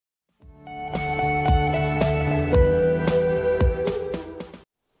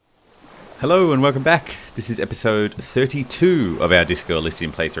Hello and welcome back. This is episode 32 of our Disco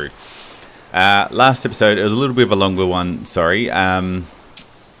Elysium playthrough. Last episode, it was a little bit of a longer one, sorry.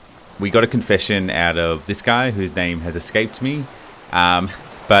 We got a confession out of this guy whose name has escaped me.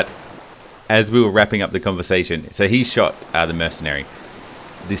 But as we were wrapping up the conversation, so he shot the mercenary.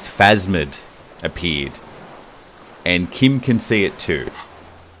 This Phasmid appeared. And Kim can see it too.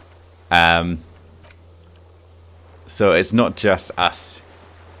 So it's not just us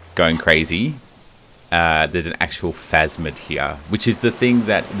going crazy. There's an actual Phasmid here, which is the thing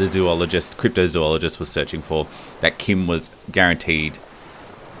that the cryptozoologist was searching for, that Kim was guaranteed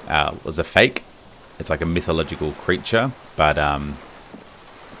was a fake. It's like a mythological creature, but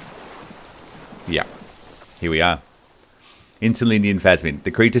yeah, here we are. Interlindian Phasmid.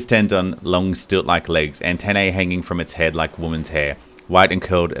 The creature stands on long stilt-like legs, antennae hanging from its head like woman's hair, white and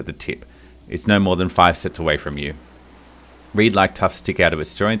curled at the tip. It's no more than 5 steps away from you. Reed-like tufts stick out of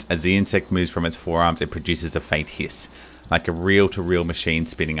its joints. As the insect moves from its forearms, it produces a faint hiss, like a reel-to-reel machine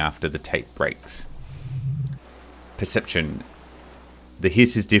spinning after the tape breaks. Perception. The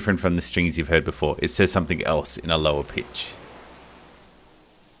hiss is different from the strings you've heard before. It says something else in a lower pitch.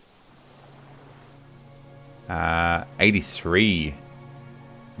 83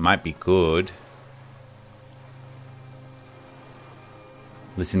 might be good.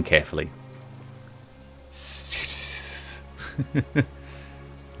 Listen carefully.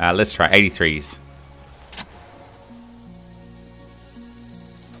 Let's try 83s.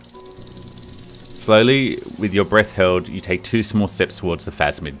 Slowly, with your breath held, you take 2 small steps towards the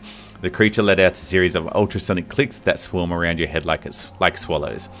Phasmid. The creature let out a series of ultrasonic clicks that swarm around your head like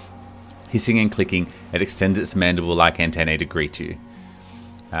swallows. Hissing and clicking, it extends its mandible-like antennae to greet you.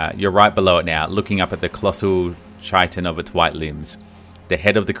 You're right below it now, looking up at the colossal chitin of its white limbs. The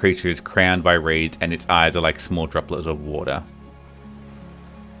head of the creature is crowned by reeds, and its eyes are like small droplets of water.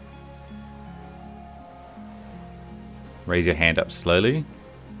 Raise your hand up slowly.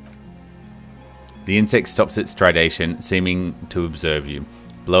 The insect stops its stridation, seeming to observe you.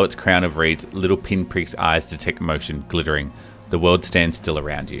 Below its crown of reeds, little pin-pricked eyes detect motion, glittering. The world stands still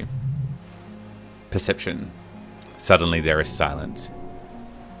around you. Perception. Suddenly there is silence.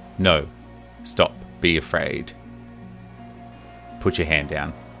 No. Stop. Be afraid. Put your hand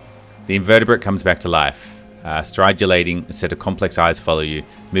down. The invertebrate comes back to life. Stridulating, a set of complex eyes follow you,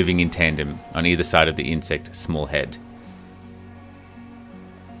 moving in tandem on either side of the insect, small head.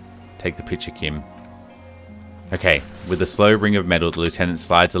 Take the picture, Kim. Okay, with a slow ring of metal, the lieutenant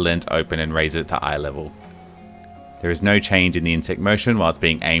slides the lens open and raises it to eye level. There is no change in the insect motion while it's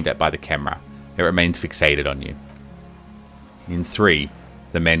being aimed at by the camera. It remains fixated on you. In 3,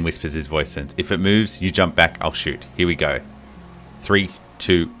 the man whispers, his voice sends. If it moves, you jump back, I'll shoot. Here we go. 3,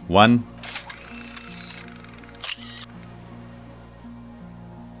 2, 1.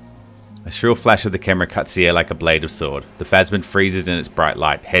 A shrill flash of the camera cuts the air like a blade of sword. The Phasmid freezes in its bright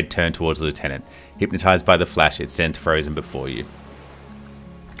light, head turned towards the lieutenant. Hypnotized by the flash, it stands frozen before you.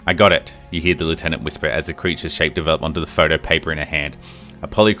 I got it, you hear the lieutenant whisper as the creature's shape develops onto the photo paper in her hand. A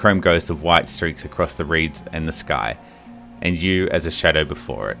polychrome ghost of white streaks across the reeds and the sky, and you as a shadow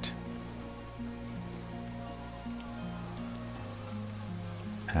before it.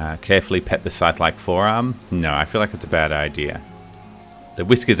 Carefully pet the scythe-like forearm. No, I feel like it's a bad idea. The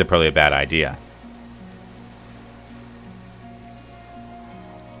whiskers are probably a bad idea.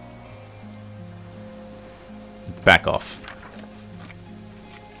 Back off.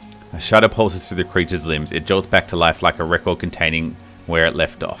 A shudder pulses through the creature's limbs. It jolts back to life like a record continuing where it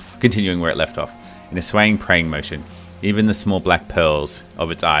left off, in a swaying praying motion. Even the small black pearls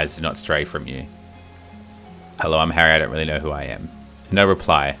of its eyes do not stray from you. Hello, I'm Harry. I don't really know who I am. No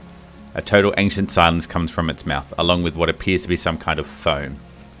reply. A total ancient silence comes from its mouth, along with what appears to be some kind of foam.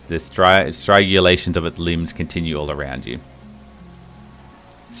 The stridulations of its limbs continue all around you.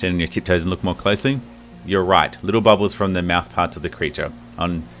 Stand on your tiptoes and look more closely. You're right. Little bubbles from the mouth parts of the creature.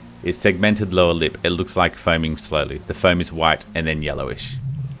 On its segmented lower lip, it looks like foaming slowly. The foam is white and then yellowish.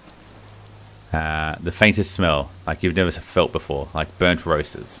 The faintest smell, like you've never felt before, like burnt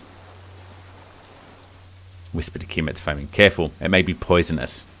roses. Whisper to Kim, it's foaming. Careful, it may be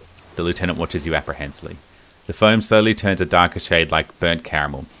poisonous. The lieutenant watches you apprehensively. The foam slowly turns a darker shade like burnt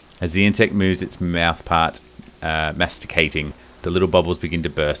caramel. As the insect moves its mouth part, masticating, the little bubbles begin to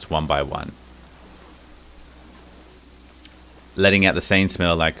burst one by one, letting out the same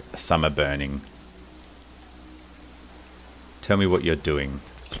smell like summer burning. Tell me what you're doing.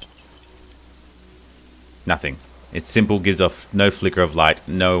 Nothing. It's simple, gives off no flicker of light,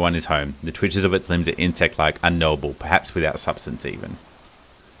 no one is home. The twitches of its limbs are insect-like, unknowable, perhaps without substance even.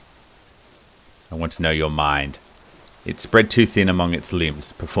 I want to know your mind. It's spread too thin among its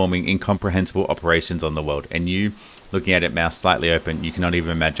limbs, performing incomprehensible operations on the world, and you, looking at it mouth slightly open, you cannot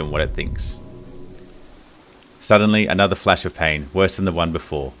even imagine what it thinks. Suddenly, another flash of pain, worse than the one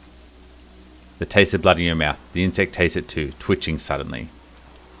before. The taste of blood in your mouth. The insect tastes it too, twitching suddenly.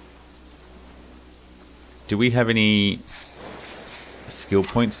 Do we have any skill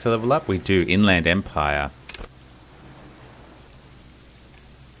points to level up? We do. Inland Empire.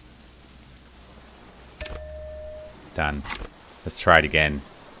 Done. Let's try it again.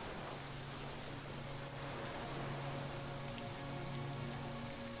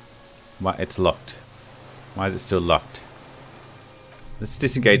 Why, it's locked. Why is it still locked? Let's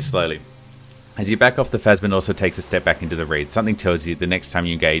disengage slowly. As you back off, the Phasmid also takes a step back into the reed. Something tells you the next time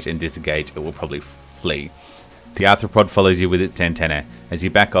you engage and disengage, it will probably flee. The arthropod follows you with its antennae. As you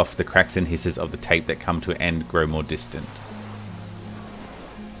back off, the cracks and hisses of the tape that come to an end grow more distant.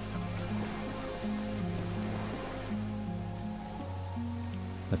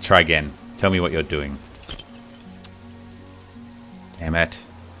 Let's try again. Tell me what you're doing. Damn it.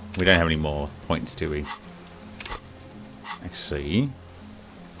 We don't have any more points, do we? Actually...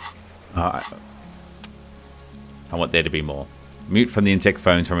 I want there to be more. Mute from the insect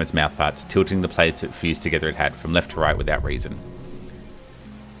foams from its mouthparts, tilting the plates it fused together it had from left to right without reason.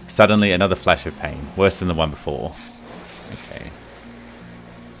 Suddenly, another flash of pain, worse than the one before. Okay.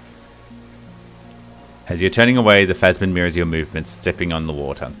 As you're turning away, the Phasmid mirrors your movements, stepping on the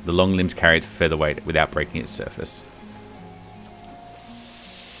water. The long limbs carry its featherweight without breaking its surface.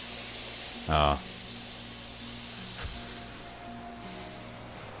 Ah.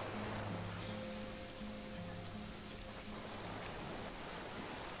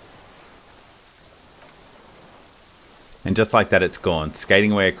 And just like that, it's gone,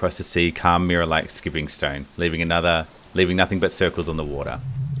 skating away across the sea, calm mirror-like skipping stone, leaving nothing but circles on the water.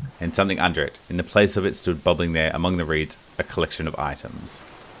 And something under it. In the place of it stood bobbling there among the reeds, a collection of items.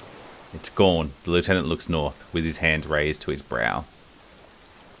 It's gone. The lieutenant looks north, with his hand raised to his brow.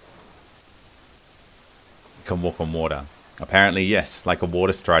 You can walk on water. Apparently, yes, like a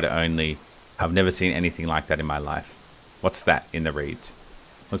water strider only. I've never seen anything like that in my life. What's that in the reeds?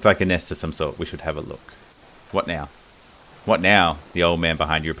 Looks like a nest of some sort. We should have a look. What now? What now? The old man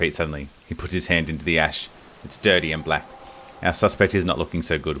behind you repeats suddenly. He puts his hand into the ash. It's dirty and black. Our suspect is not looking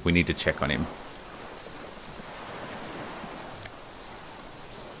so good. We need to check on him.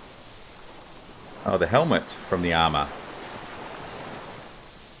 Oh, the helmet from the armor.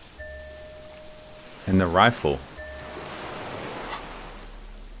 And the rifle.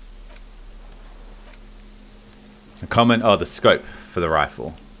 A common... Oh, the scope for the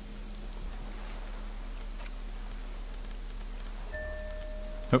rifle.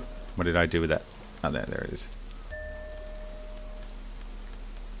 Oh, what did I do with that? Oh, there it is.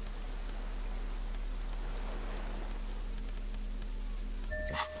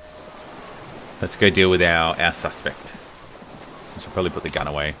 Let's go deal with our suspect. I should probably put the gun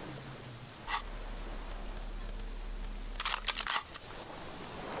away.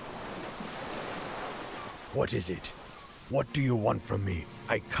 What is it? What do you want from me?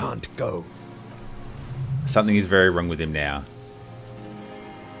 I can't go. Something is very wrong with him now.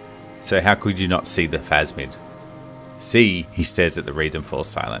 So how could you not see the Phasmid? See, he stares at the reeds and falls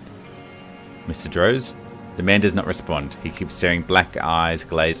silent. Mr. Droz? The man does not respond. He keeps staring, black eyes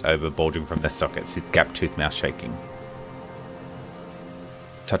glazed over, bulging from their sockets, his gap-toothed mouth shaking.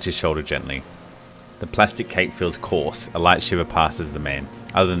 Touch his shoulder gently. The plastic cape feels coarse. A light shiver passes the man.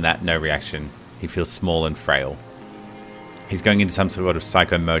 Other than that, no reaction. He feels small and frail. He's going into some sort of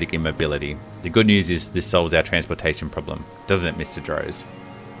psychomotic immobility. The good news is this solves our transportation problem, doesn't it, Mr. Droz?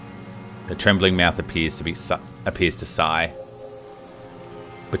 The trembling mouth appears to sigh.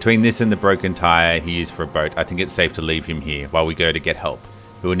 Between this and the broken tire he used for a boat, I think it's safe to leave him here while we go to get help.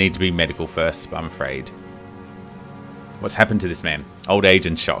 We will need to be medical first, I'm afraid. What's happened to this man? Old age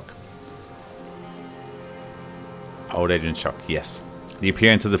and shock. Old age and shock, yes. The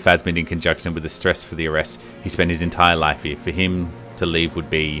appearance of the Phasmid in conjunction with the stress for the arrest, he spent his entire life here. For him to leave would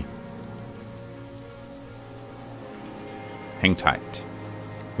be... Hang tight.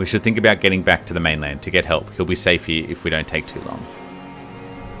 We should think about getting back to the mainland to get help. He'll be safe here if we don't take too long.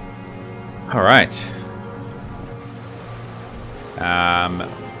 Alright.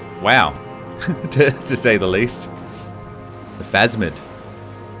 Wow. to say the least. The Phasmid.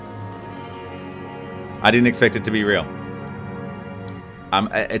 I didn't expect it to be real.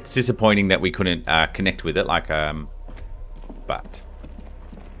 It's disappointing that we couldn't connect with it, like, but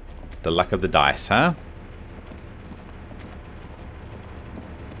the luck of the dice, huh?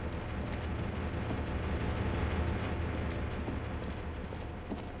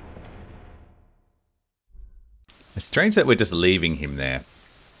 It's strange that we're just leaving him there.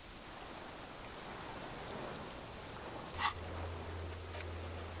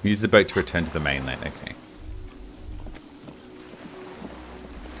 Use the boat to return to the mainland. Okay.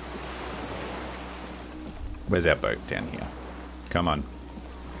 Where's our boat? Down here. Come on.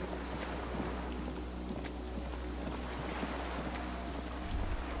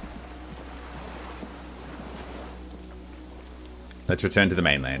 Let's return to the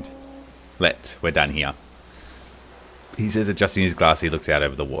mainland. We're done here. He says, adjusting his glass, he looks out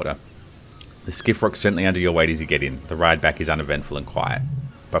over the water. The skiff rocks gently under your weight as you get in. The ride back is uneventful and quiet.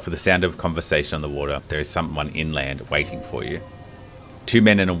 But for the sound of conversation on the water, there is someone inland waiting for you. 2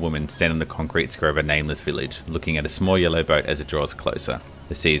 men and a woman stand on the concrete square of a nameless village, looking at a small yellow boat as it draws closer.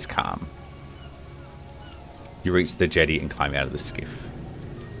 The sea is calm. You reach the jetty and climb out of the skiff.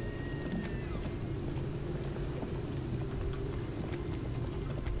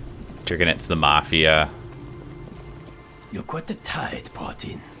 Do you reckon it's the mafia? Look what the tide brought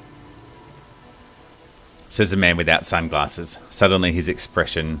in. Says the man without sunglasses. Suddenly his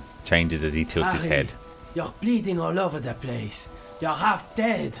expression changes as he tilts his head. You're bleeding all over the place. You're half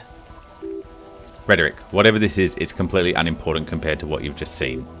dead. Rhetoric. Whatever this is, it's completely unimportant compared to what you've just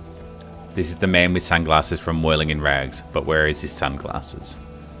seen. This is the man with sunglasses from Whirling in Rags, but where is his sunglasses?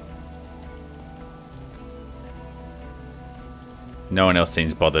 No one else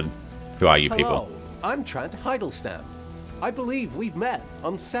seems bothered. Who are you people? Hello, I'm Trent Heidelstein. I believe we've met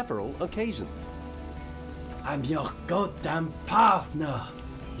on several occasions. I'm your goddamn partner,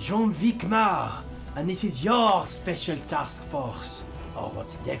 Jean-Vic Mar, and this is your special task force, or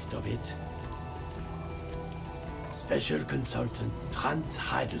what's left of it. Special Consultant Trent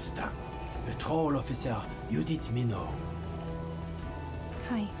Heidelstein, Patrol Officer Judith Minot.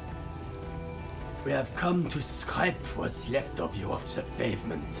 Hi. We have come to scrape what's left of you off the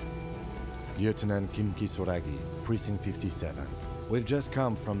pavement. Lieutenant Kim Kisoragi, Precinct 57. We've just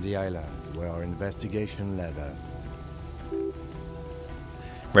come from the island, where our investigation led us.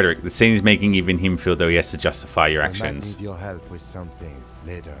 Rhetoric. The scene is making even him feel though he has to justify your actions. I might need your help with something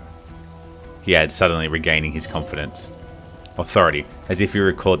later. He adds, suddenly regaining his confidence. Authority, as if you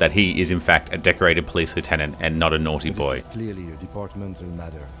recall that he is in fact a decorated police lieutenant and not a naughty boy. This is clearly a departmental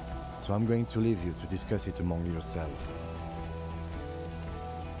matter, so I'm going to leave you to discuss it among yourselves.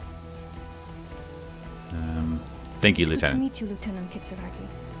 Thank you, Good to Lieutenant. meet you, Lieutenant Kitsuragi.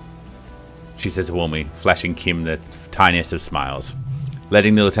 She says warmly, flashing Kim the tiniest of smiles,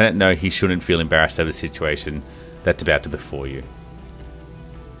 letting the lieutenant know he shouldn't feel embarrassed over the situation that's about to befall you.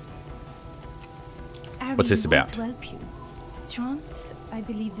 What's this about? To help you. Trent, I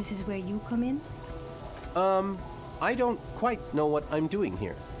believe this is where you come in. I don't quite know what I'm doing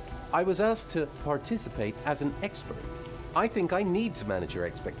here. I was asked to participate as an expert. I think I need to manage your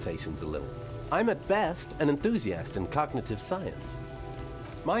expectations a little. I'm at best an enthusiast in cognitive science.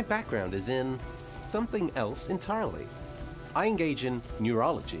 My background is in something else entirely. I engage in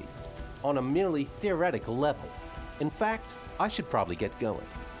neurology on a merely theoretical level. In fact, I should probably get going.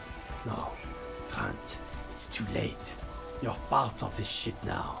 No, Trent, it's too late. You're part of this shit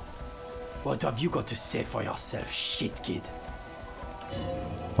now. What have you got to say for yourself, shit kid?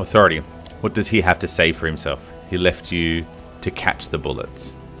 Authority, what does he have to say for himself? He left you to catch the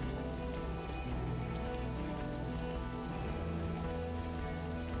bullets.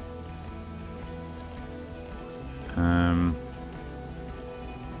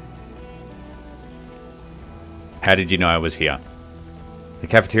 How did you know I was here? The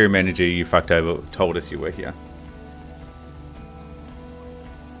cafeteria manager you fucked over told us you were here.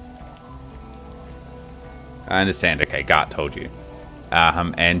 I understand. Okay, Gart told you.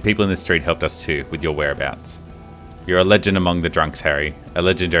 And people in the street helped us too with your whereabouts. You're a legend among the drunks, Harry. A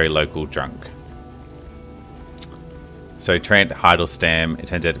legendary local drunk. So Trent Heidelstein, it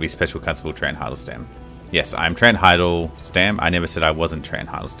turns out to be Special Constable Trent Heidelstein. Yes, I'm Trent Heidelstein. I never said I wasn't Trent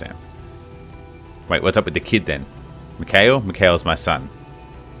Heidelstein. Wait, what's up with the kid then? Mikhail? Mikhail's my son.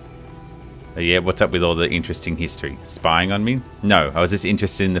 Yeah, what's up with all the interesting history? Spying on me? No, I was just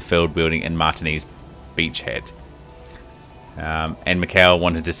interested in the field building and Martinez beachhead. And Mikhail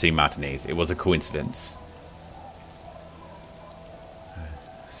wanted to see Martinez. It was a coincidence.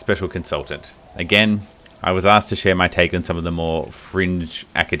 Special consultant. Again, I was asked to share my take on some of the more fringe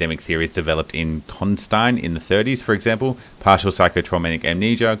academic theories developed in Constein in the 30s, for example, partial psychotraumatic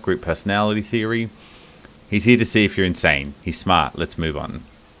amnesia, group personality theory. He's here to see if you're insane. He's smart. Let's move on.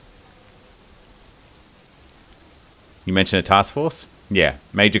 You mentioned a task force? Yeah,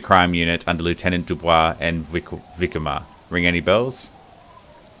 major crime unit under Lieutenant Dubois and Vicumar. Ring any bells?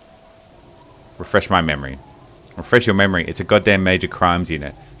 Refresh my memory. Refresh your memory. It's a goddamn major crimes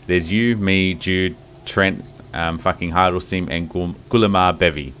unit. There's you, me, Jude, Trent, fucking Hardelsim and Gulamar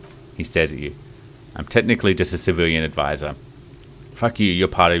Bevy. He stares at you. I'm technically just a civilian advisor. Fuck you, you're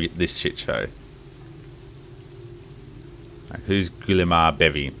part of this shit show. Right, who's Gulamar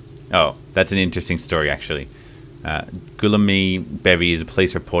Bevy? Oh, that's an interesting story, actually. Gulami Bevy is a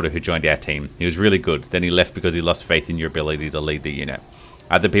police reporter who joined our team. He was really good. Then he left because he lost faith in your ability to lead the unit.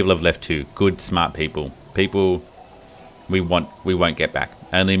 Other people have left too. Good, smart people. People we won't get back.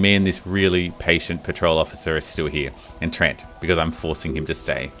 Only me and this really patient patrol officer are still here. And Trent, because I'm forcing him to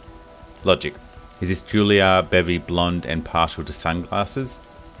stay. Logic. Is this Julia Bevy blonde and partial to sunglasses?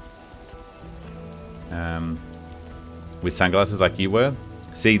 With sunglasses like you were?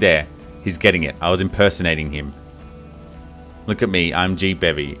 See there. He's getting it. I was impersonating him. Look at me. I'm G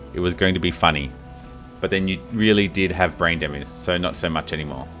Bevy. It was going to be funny. But then you really did have brain damage, so not so much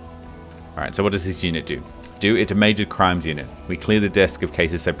anymore. Alright, so what does this unit do? It's a major crimes unit. We clear the desk of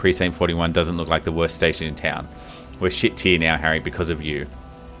cases so Precinct 41 doesn't look like the worst station in town. We're shit tier now, Harry, because of you.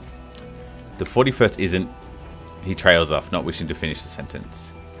 The 41st isn't... He trails off, not wishing to finish the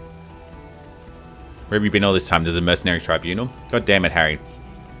sentence. Where have you been all this time? There's a mercenary tribunal? God damn it, Harry.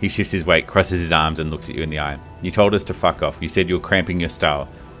 He shifts his weight, crosses his arms and looks at you in the eye. You told us to fuck off. You said you were cramping your style.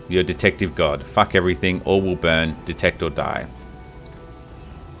 You're detective god. Fuck everything. All will burn. Detect or die.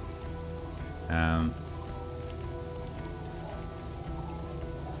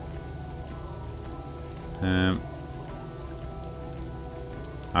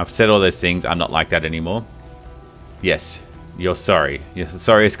 I've said all those things. I'm not like that anymore. Yes. You're sorry. You're the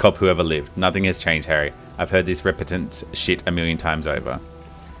sorriest cop who ever lived. Nothing has changed, Harry. I've heard this repentant shit a million times over.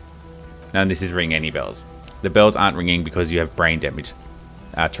 None of this is ringing any bells. The bells aren't ringing because you have brain damage.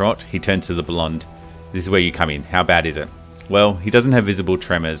 Trot, he turns to the blonde. This is where you come in. How bad is it? Well, he doesn't have visible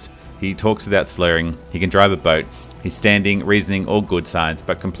tremors. He talks without slurring. He can drive a boat. He's standing, reasoning, all good signs,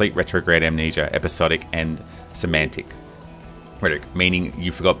 but complete retrograde amnesia, episodic and semantic. Rhetoric, meaning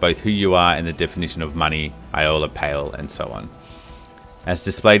you forgot both who you are and the definition of money, Iola, pale, and so on. As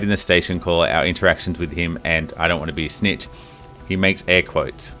displayed in the station call, our interactions with him, and I don't want to be a snitch, he makes air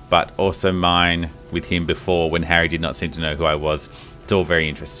quotes, but also mine with him before when Harry did not seem to know who I was. It's all very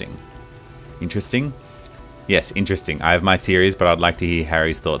interesting. Interesting? Yes, interesting. I have my theories, but I'd like to hear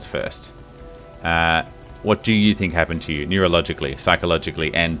Harry's thoughts first. What do you think happened to you, neurologically,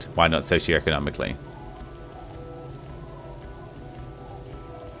 psychologically, and why not socioeconomically?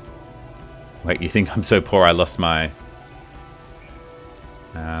 Wait, you think I'm so poor I lost my...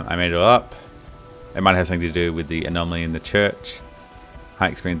 I made it all up. It might have something to do with the anomaly in the church. High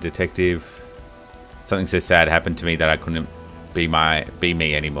experience detective. Something so sad happened to me that I couldn't be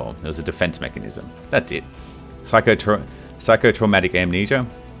me anymore. It was a defense mechanism. That's it. Psychotraumatic amnesia.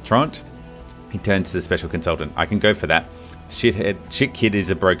 Trant? He turns to the special consultant. I can go for that. Shit kid is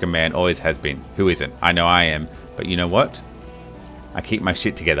a broken man, always has been. Who isn't? I know I am. But you know what? I keep my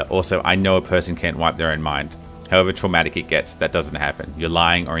shit together. Also, I know a person can't wipe their own mind. However traumatic it gets, that doesn't happen. You're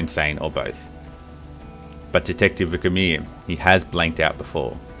lying or insane or both. But Detective Vicamir, he has blanked out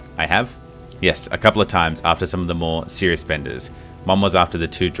before. I have? Yes, a couple of times after some of the more serious benders. One was after the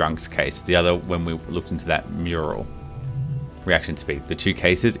two drunks case, the other when we looked into that mural. Reaction speed. The two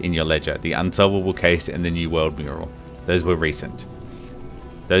cases in your ledger, the unsolvable case and the New World mural. Those were recent.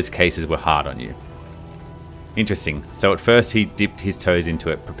 Those cases were hard on you. Interesting. So at first he dipped his toes into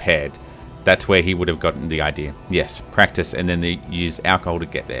it, prepared. That's where he would have gotten the idea. Yes, practice and then they use alcohol to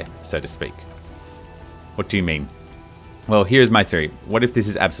get there, so to speak. What do you mean? Well, here's my theory. What if this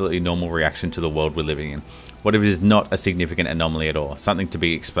is absolutely normal reaction to the world we're living in? What if it is not a significant anomaly at all? Something to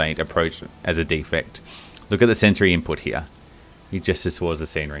be explained, approached as a defect. Look at the sensory input here. He gestures towards the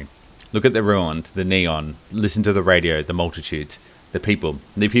scenery. Look at the ruins, the neon. Listen to the radio, the multitudes, the people.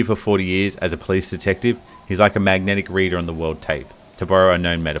 Live here for 40 years as a police detective. He's like a magnetic reader on the world tape. To borrow a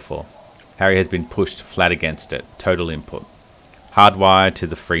known metaphor. Harry has been pushed flat against it. Total input. Hardwired to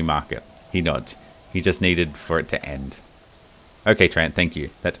the free market. He nods. He just needed for it to end. Okay, Trent, thank you.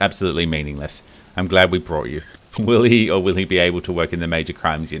 That's absolutely meaningless. I'm glad we brought you. Will he or will he be able to work in the major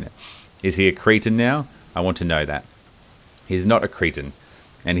crimes unit? Is he a Cretan now? I want to know that. He's not a Cretan,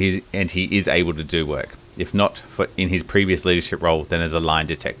 and he is able to do work. If not for in his previous leadership role, then as a line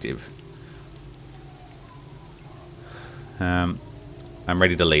detective. I'm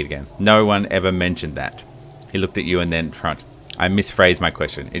ready to lead again. No one ever mentioned that. He looked at you and then Trent. I misphrased my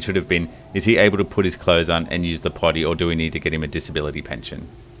question. It should have been, is he able to put his clothes on and use the potty, or do we need to get him a disability pension?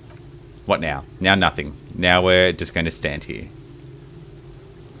 What now? Now nothing. Now we're just going to stand here.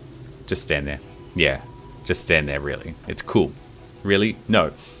 Just stand there. Yeah, just stand there, really. It's cool. Really?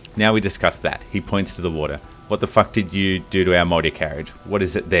 No. Now we discuss that. He points to the water. What the fuck did you do to our motor carriage? What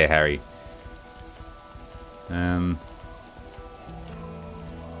is it there, Harry? I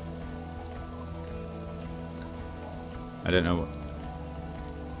don't know what...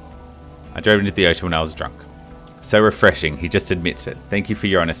 I drove into the ocean when I was drunk. So refreshing, he just admits it. Thank you for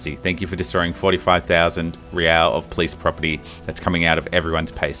your honesty. Thank you for destroying 45,000 real of police property that's coming out of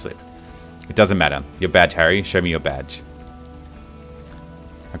everyone's payslip. It doesn't matter. Your badge, Harry. Show me your badge.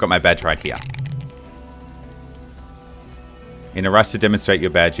 I've got my badge right here. In a rush to demonstrate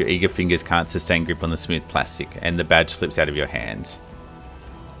your badge, your eager fingers can't sustain grip on the smooth plastic, and the badge slips out of your hands.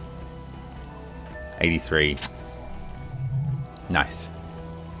 83. Nice.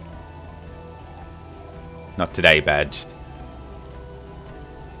 Not today, badge.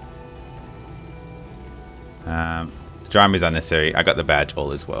 Drama is unnecessary. I got the badge,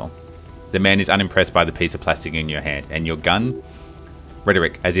 all is well. The man is unimpressed by the piece of plastic in your hand. And your gun?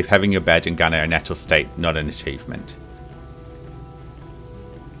 Rhetoric, as if having your badge and gun are a natural state, not an achievement.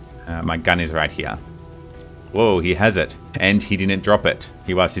 My gun is right here. Whoa, he has it. And he didn't drop it.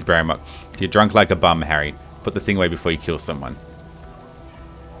 He wipes his brow and mock. You're drunk like a bum, Harry. Put the thing away before you kill someone.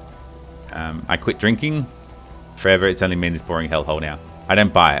 I quit drinking. Forever, it's only me in this boring hellhole now. I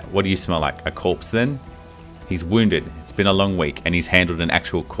don't buy it. What do you smell like? A corpse then? He's wounded. It's been a long week and he's handled an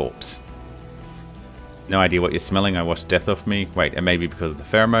actual corpse. No idea what you're smelling. I washed death off me. Wait, it may be because of the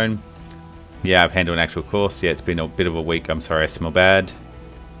pheromone. Yeah, I've handled an actual corpse. Yeah, it's been a bit of a week. I'm sorry, I smell bad.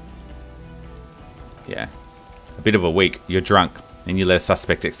 Yeah. A bit of a week. You're drunk and you let a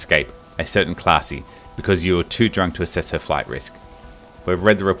suspect escape. A certain classy. Because you were too drunk to assess her flight risk. We've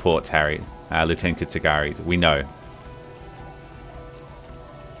read the reports, Harry. Lieutenant Kitsugari's. We know.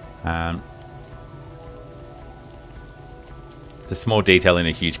 It's a small detail in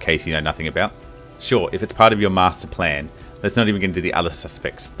a huge case you know nothing about. Sure, if it's part of your master plan, let's not even get into the other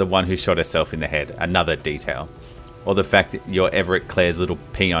suspects. The one who shot herself in the head. Another detail. Or the fact that you're Everett Clare's little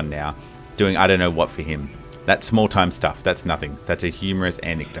peon now, doing I don't know what for him. That's small time stuff. That's nothing. That's a humorous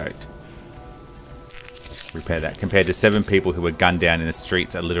anecdote. Repair that. Compared to 7 people who were gunned down in the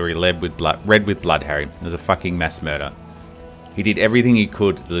streets are literally red with blood, Harry. It was a fucking mass murder. He did everything he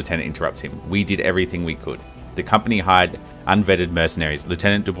could, the lieutenant interrupts him. We did everything we could. The company hired unvetted mercenaries.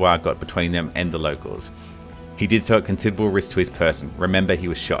 Lieutenant Dubois got between them and the locals. He did so at considerable risk to his person. Remember, he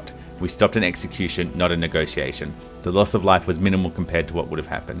was shot. We stopped an execution, not a negotiation. The loss of life was minimal compared to what would have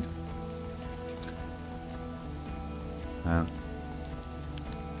happened.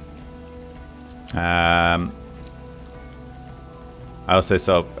 I also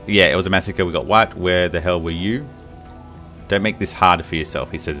saw... Yeah, it was a massacre. We got wiped. Where the hell were you? Don't make this harder for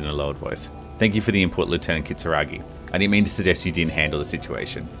yourself, he says in a lowered voice. Thank you for the input, Lieutenant Kitsuragi. I didn't mean to suggest you didn't handle the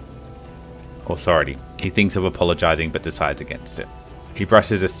situation. Authority. He thinks of apologizing but decides against it. He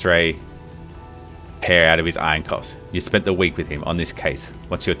brushes a stray hair out of his iron cuffs. You spent the week with him on this case.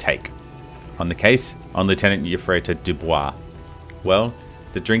 What's your take? On the case? On Lieutenant Ephrata Dubois. Well,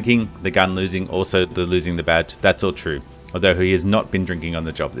 the drinking, the gun losing, also the losing the badge, that's all true. Although he has not been drinking on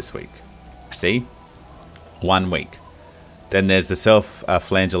the job this week. See? 1 week. Then there's the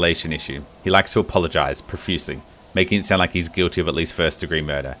self-flagellation issue. He likes to apologize profusely, making it sound like he's guilty of at least first-degree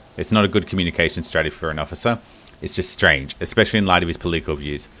murder. It's not a good communication strategy for an officer. It's just strange, especially in light of his political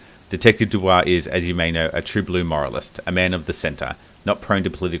views. Detective Dubois is, as you may know, a true blue moralist, a man of the centre, not prone to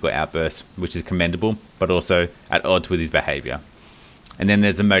political outbursts, which is commendable, but also at odds with his behaviour. And then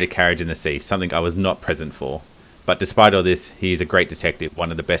there's the motor carriage in the sea, something I was not present for. But despite all this, he is a great detective,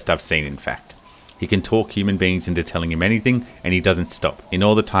 one of the best I've seen in fact. He can talk human beings into telling him anything, and he doesn't stop. In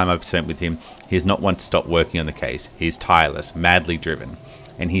all the time I've spent with him, he has not once stopped working on the case. He is tireless, madly driven.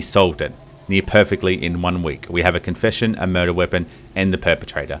 And he solved it, near perfectly in 1 week. We have a confession, a murder weapon, and the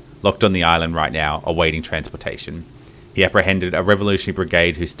perpetrator, locked on the island right now, awaiting transportation. He apprehended a revolutionary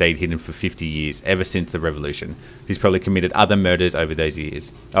brigade who stayed hidden for 50 years, ever since the revolution, who's probably committed other murders over those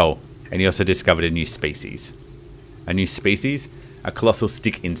years. Oh, and he also discovered a new species. A new species? A colossal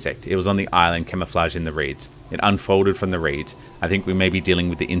stick insect. It was on the island, camouflaged in the reeds. It unfolded from the reeds. I think we may be dealing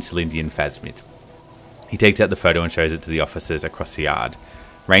with the Insulindian Phasmid. He takes out the photo and shows it to the officers across the yard.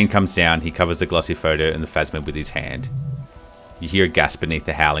 Rain comes down. He covers the glossy photo and the Phasmid with his hand. You hear a gasp beneath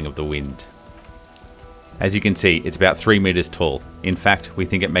the howling of the wind. As you can see, it's about 3 meters tall. In fact, we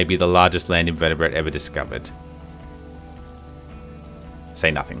think it may be the largest land invertebrate ever discovered. Say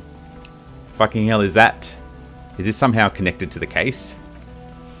nothing. Fucking hell is that? Is this somehow connected to the case?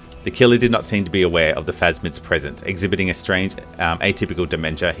 The killer did not seem to be aware of the Phasmid's presence. Exhibiting a strange, atypical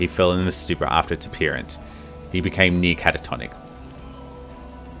dementia, he fell in a stupor after its appearance. He became near catatonic.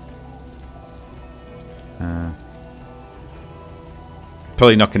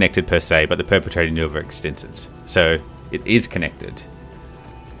 Probably not connected per se, but the perpetrator knew of her existence. So, it is connected.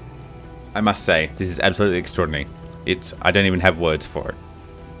 I must say, this is absolutely extraordinary. I don't even have words for it.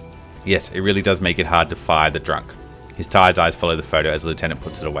 Yes, it really does make it hard to fire the drunk. His tired eyes follow the photo as the lieutenant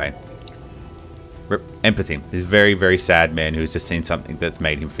puts it away. Empathy. This very, very sad man who's just seen something that's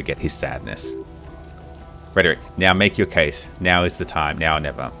made him forget his sadness. Rhetoric. Now make your case. Now is the time. Now or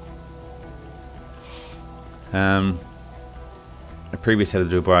never. A previous head of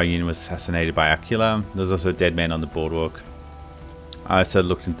the Dubois Union was assassinated by our killer. There was also a dead man on the boardwalk. I also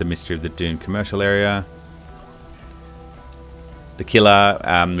looked into the mystery of the doomed commercial area. The killer, we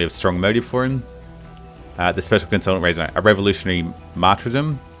have a strong motive for him. The special consultant raised a revolutionary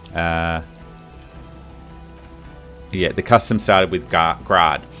martyrdom. Yeah, the custom started with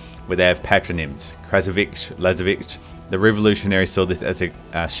Grad, where they have patronyms. Krasovich, Lazovich. The revolutionaries saw this as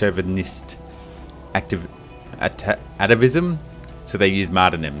a chauvinist atavism, so they used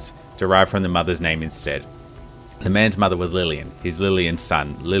martyronyms, derived from the mother's name instead. The man's mother was Lillian, his Lillian's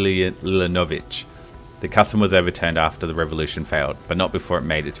son, Lilanovich. The custom was overturned after the revolution failed, but not before it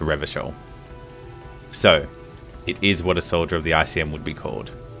made it to Revachol. So, it is what a soldier of the ICM would be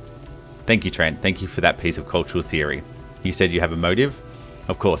called. Thank you, Trent. Thank you for that piece of cultural theory. You said you have a motive?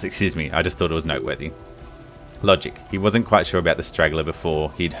 Of course, excuse me. I just thought it was noteworthy. Logic. He wasn't quite sure about the straggler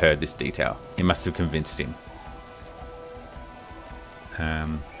before he'd heard this detail. It must have convinced him.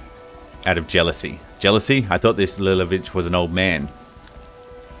 Out of jealousy. Jealousy? I thought this Lilovich was an old man.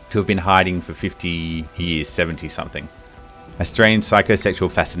 To have been hiding for 50 years, 70 something. A strange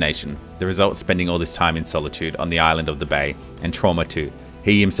psychosexual fascination. The result spending all this time in solitude on the island of the bay, and trauma too.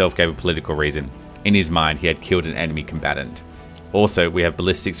 He himself gave a political reason. In his mind, he had killed an enemy combatant. Also, we have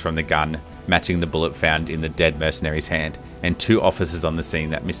ballistics from the gun, matching the bullet found in the dead mercenary's hand, and 2 officers on the scene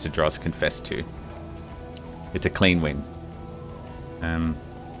that Mr. Dross confessed to. It's a clean win.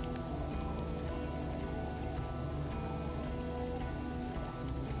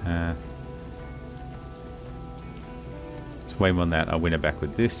 It's way more than that. I'll win it back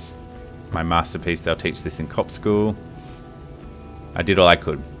with this. My masterpiece, they'll teach this in cop school. I did all I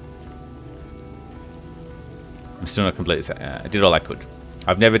could. I'm still not completely... I did all I could.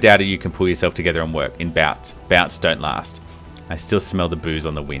 I've never doubted you can pull yourself together and work. In bouts. Bouts don't last. I still smell the booze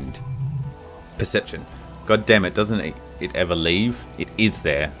on the wind. Perception. God damn it, doesn't it ever leave? It is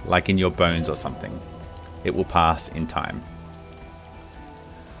there, like in your bones or something. It will pass in time.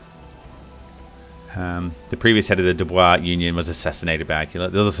 The previous head of the Dubois Union was assassinated by a killer.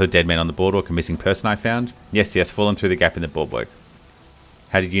 There was also a dead man on the boardwalk, a missing person I found. Yes, fallen through the gap in the boardwalk.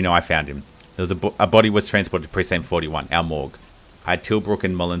 How did you know I found him? There was a body was transported to Precinct 41, our morgue. I had Tilbrook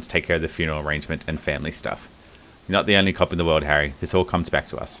and Mullins take care of the funeral arrangements and family stuff. You're not the only cop in the world, Harry. This all comes back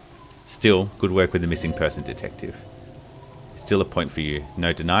to us. Still, good work with the missing person detective. Still a point for you.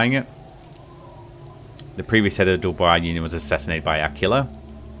 No denying it. The previous head of the Dubois Union was assassinated by our killer.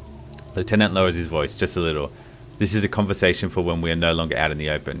 Lieutenant lowers his voice just a little. This is a conversation for when we are no longer out in the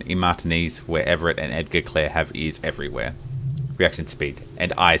open. In Martinez, where Everett and Edgar Clare have ears everywhere. Reaction speed.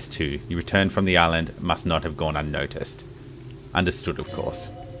 And eyes too. You returned from the island, must not have gone unnoticed. Understood, of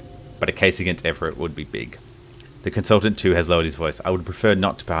course. But a case against Everett would be big. The consultant too has lowered his voice. I would prefer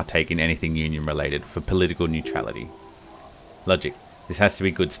not to partake in anything union related for political neutrality. Logic. This has to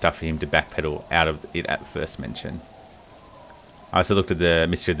be good stuff for him to backpedal out of it at first mention. I also looked at the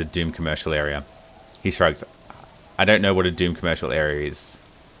mystery of the Doom commercial area. He shrugs. I don't know what a Doom commercial area is.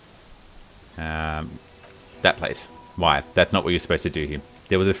 That place. Why? That's not what you're supposed to do here.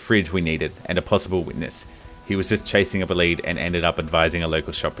 There was a fridge we needed, and a possible witness. He was just chasing up a lead and ended up advising a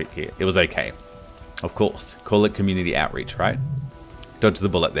local shop here. It was okay. Of course. Call it community outreach, right? Dodge the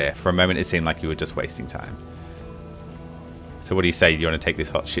bullet there. For a moment it seemed like you were just wasting time. So what do you say? Do you want to take this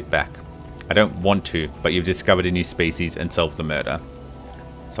hot shit back? I don't want to, but you've discovered a new species and solved the murder.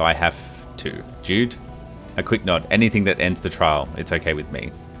 So I have to. Jude? A quick nod. Anything that ends the trial, it's okay with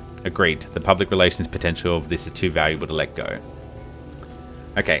me. Agreed. The public relations potential of this is too valuable to let go.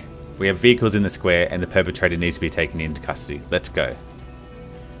 Okay. We have vehicles in the square and the perpetrator needs to be taken into custody. Let's go.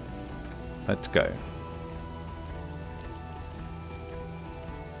 Let's go.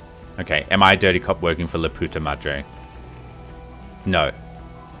 Okay. Am I a dirty cop working for La Puta Madre? No.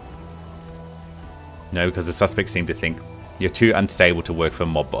 No, because the suspects seem to think you're too unstable to work for a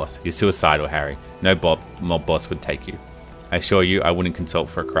mob boss. You're suicidal, Harry. No mob boss would take you. I assure you, I wouldn't consult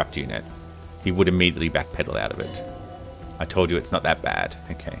for a corrupt unit. He would immediately backpedal out of it. I told you it's not that bad.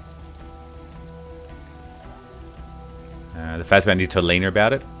 Okay. The Phasmid needs to tell Lena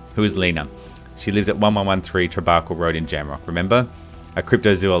about it. Who is Lena? She lives at 1113 Trabarkle Road in Jamrock. Remember? A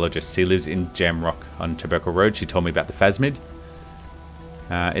cryptozoologist. She lives in Jamrock on Trabarkle Road. She told me about the Phasmid.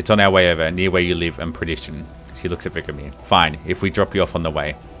 It's on our way over, near where you live, I'm pretty sure. She looks at Vickermere. Fine, if we drop you off on the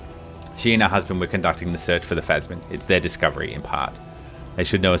way. She and her husband were conducting the search for the Phasmid. It's their discovery, in part. They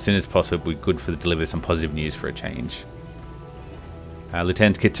should know as soon as possible would be good for to deliver some positive news for a change.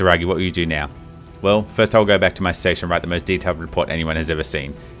 Lieutenant Kitsuragi, what will you do now? Well, first I'll go back to my station and write the most detailed report anyone has ever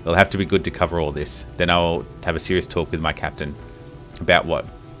seen. It'll have to be good to cover all this. Then I'll have a serious talk with my captain. About what?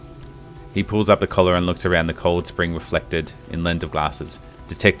 He pulls up the collar and looks around the cold spring reflected in lens of glasses.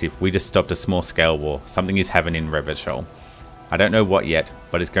 Detective, we just stopped a small-scale war. Something is happening in Revachol. I don't know what yet,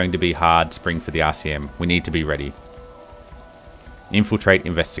 but it's going to be hard spring for the RCM. We need to be ready. Infiltrate,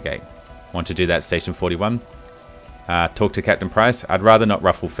 investigate. Want to do that, Station 41? Talk to Captain Price? I'd rather not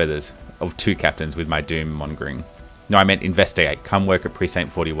ruffle feathers of two captains with my doom mongering. No, I meant investigate. Come work at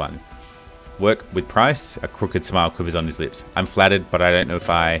Precinct 41. Work with Price? A crooked smile quivers on his lips. I'm flattered, but I don't know if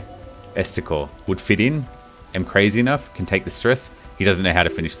I... Esticor. Would fit in? Am crazy enough? Can take the stress? He doesn't know how to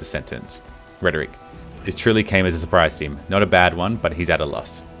finish the sentence. Rhetoric. This truly came as a surprise to him. Not a bad one, but he's at a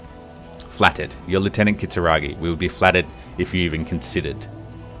loss. Flattered. You're Lieutenant Kitsuragi. We would be flattered if you even considered.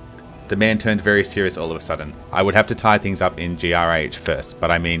 The man turned very serious all of a sudden. I would have to tie things up in GRH first, but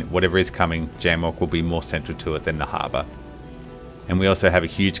I mean, whatever is coming, Jamrock will be more central to it than the harbour. And we also have a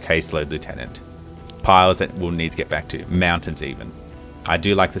huge caseload, Lieutenant. Piles that we'll need to get back to. Mountains even. I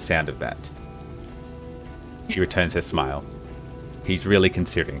do like the sound of that. She returns her smile. He's really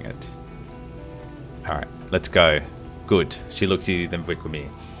considering it. Alright, let's go. Good. She looks at you, then with me.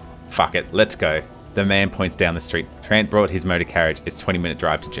 Fuck it, let's go. The man points down the street. Trant brought his motor carriage. It's 20-minute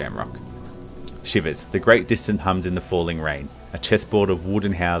drive to Jamrock. Shivers. The great distant hums in the falling rain. A chessboard of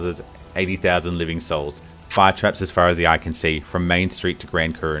wooden houses, 80,000 living souls. Fire traps as far as the eye can see, from Main Street to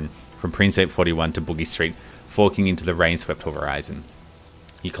Grand Curran, from Precinct 41 to Boogie Street, forking into the rain-swept horizon.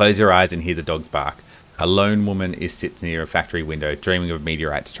 You close your eyes and hear the dogs bark. A lone woman sits near a factory window, dreaming of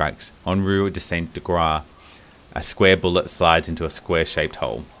meteorite strikes. En route de Saint-Degroix, a square bullet slides into a square-shaped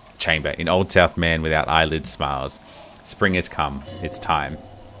hole. Chamber. In Old South man without eyelids smiles. Spring has come. It's time.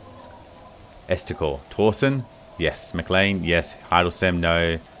 Esticor. Torsen? Yes. McLean? Yes. Heidelstam?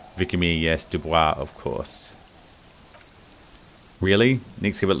 No. Vicamir? Yes. Dubois? Of course. Really?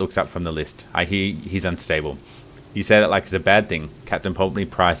 Nick Skibbert looks up from the list. I hear he's unstable. You say that like it's a bad thing. Captain Pompney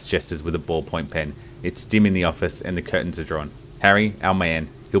Price gestures with a ballpoint pen. It's dim in the office and the curtains are drawn. Harry, our man.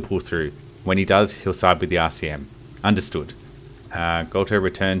 He'll pull through. When he does, he'll side with the RCM. Understood. Golto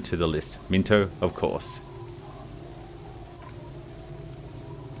returned to the list. Minto, of course.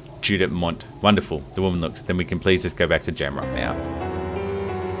 Judith Mont. Wonderful. The woman looks. Then we can please just go back to Jamrock now.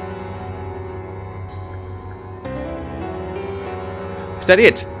 Is that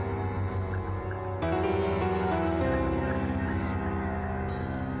it?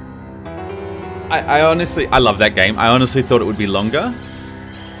 I love that game. I honestly thought it would be longer.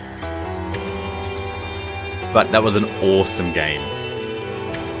 But that was an awesome game.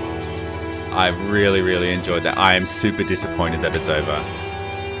 I really, really enjoyed that. I am super disappointed that it's over.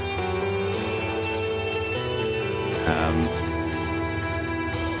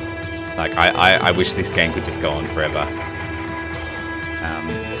 I wish this game could just go on forever.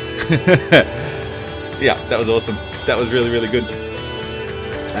 Yeah, that was awesome. That was really, really good.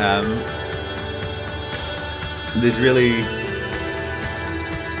 There's really...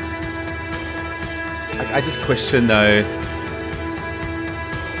 I just question though,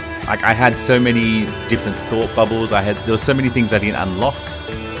 like I had so many different thought bubbles, there were so many things I didn't unlock.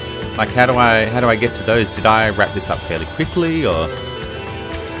 Like how do I get to those? Did I wrap this up fairly quickly or?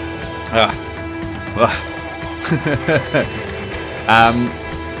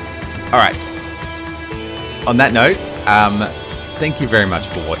 Alright. On that note, thank you very much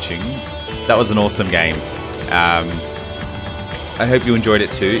for watching. That was an awesome game. I hope you enjoyed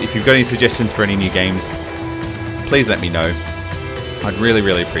it too. If you've got any suggestions for any new games, please let me know. I'd really,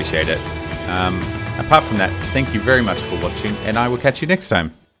 really appreciate it. Apart from that, thank you very much for watching, and I will catch you next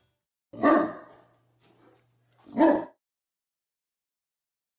time.